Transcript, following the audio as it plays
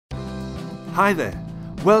Hi there,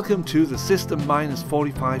 welcome to the System Minus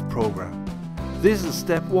 45 program. This is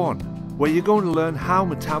step 1, where you're going to learn how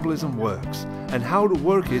metabolism works and how to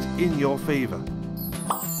work it in your favor.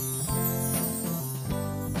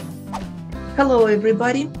 Hello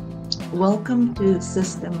everybody, welcome to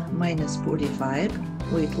System Minus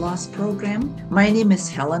 45 weight loss program. My name is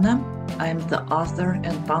Helena. I'm the author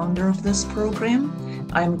and founder of this program.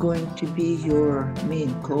 I'm going to be your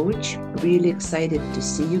main coach. Really excited to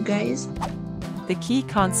see you guys. The key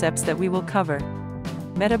concepts that we will cover: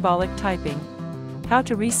 metabolic typing, how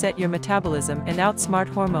to reset your metabolism and outsmart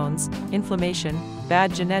hormones, inflammation,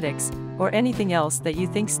 bad genetics, or anything else that you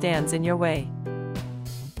think stands in your way.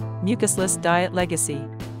 Mucusless diet legacy.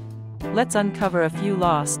 Let's uncover a few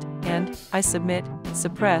lost, and, I submit,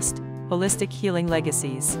 suppressed, holistic healing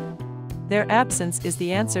legacies. Their absence is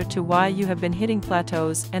the answer to why you have been hitting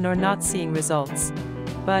plateaus and or not seeing results.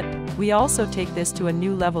 But, we also take this to a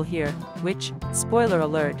new level here, which, spoiler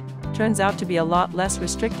alert, turns out to be a lot less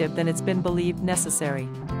restrictive than it's been believed necessary.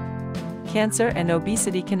 Cancer and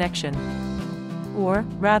obesity connection. Or,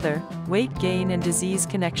 rather, weight gain and disease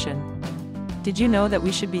connection. Did you know that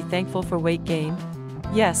we should be thankful for weight gain?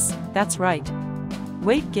 Yes, that's right.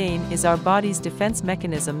 Weight gain is our body's defense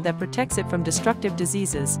mechanism that protects it from destructive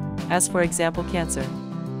diseases, as for example cancer.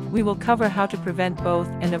 We will cover how to prevent both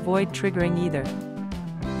and avoid triggering either.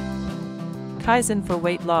 Kaizen for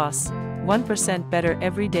weight loss, 1% better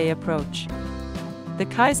everyday approach. The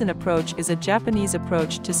kaizen approach is a Japanese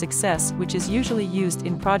approach to success which is usually used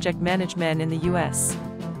in project management in the US.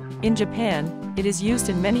 In Japan, it is used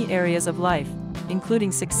in many areas of life,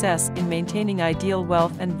 including success in maintaining ideal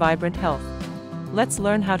wealth and vibrant health. Let's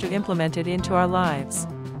learn how to implement it into our lives.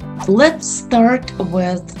 Let's start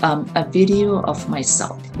with a video of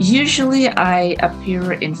myself. Usually I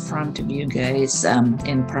appear in front of you guys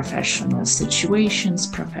in professional situations,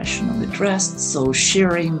 professionally dressed, so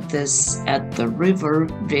sharing this at the river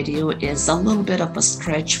video is a little bit of a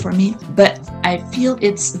stretch for me, but I feel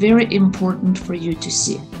it's very important for you to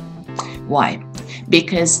see. Why?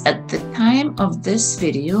 Because at the time of this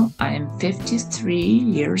video, I am 53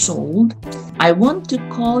 years old. I want to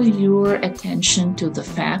call your attention to the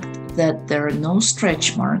fact that there are no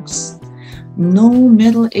stretch marks, no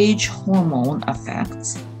middle-age hormone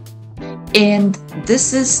effects, and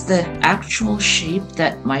this is the actual shape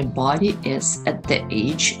that my body is at the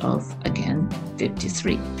age of, again,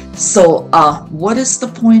 53. So what is the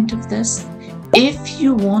point of this? If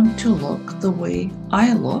you want to look the way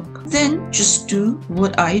I look, then just do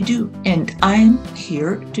what I do. And I'm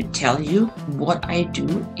here to tell you what I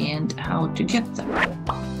do and how to get there.